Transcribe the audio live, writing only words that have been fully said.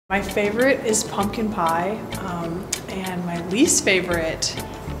My favorite is pumpkin pie, and my least favorite,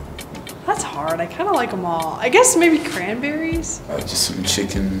 that's hard. I kind of like them all. I guess maybe cranberries. Just some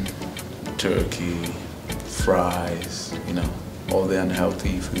chicken, turkey, fries, you know, all the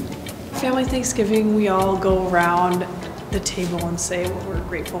unhealthy food. Family Thanksgiving, we all go around the table and say what we're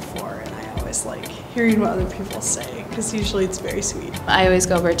grateful for, and I always like hearing what other people say because usually it's very sweet. I always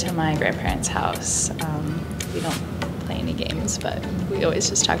go over to my grandparents' house. We don't play any games, but we always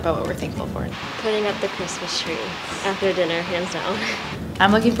just talk about what we're thankful for. Putting up the Christmas tree after dinner, hands down.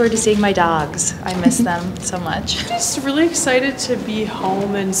 I'm looking forward to seeing my dogs. I miss them so much. Just really excited to be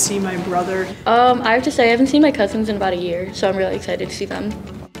home and see my brother. I have to say I haven't seen my cousins in about a year, so I'm really excited to see them.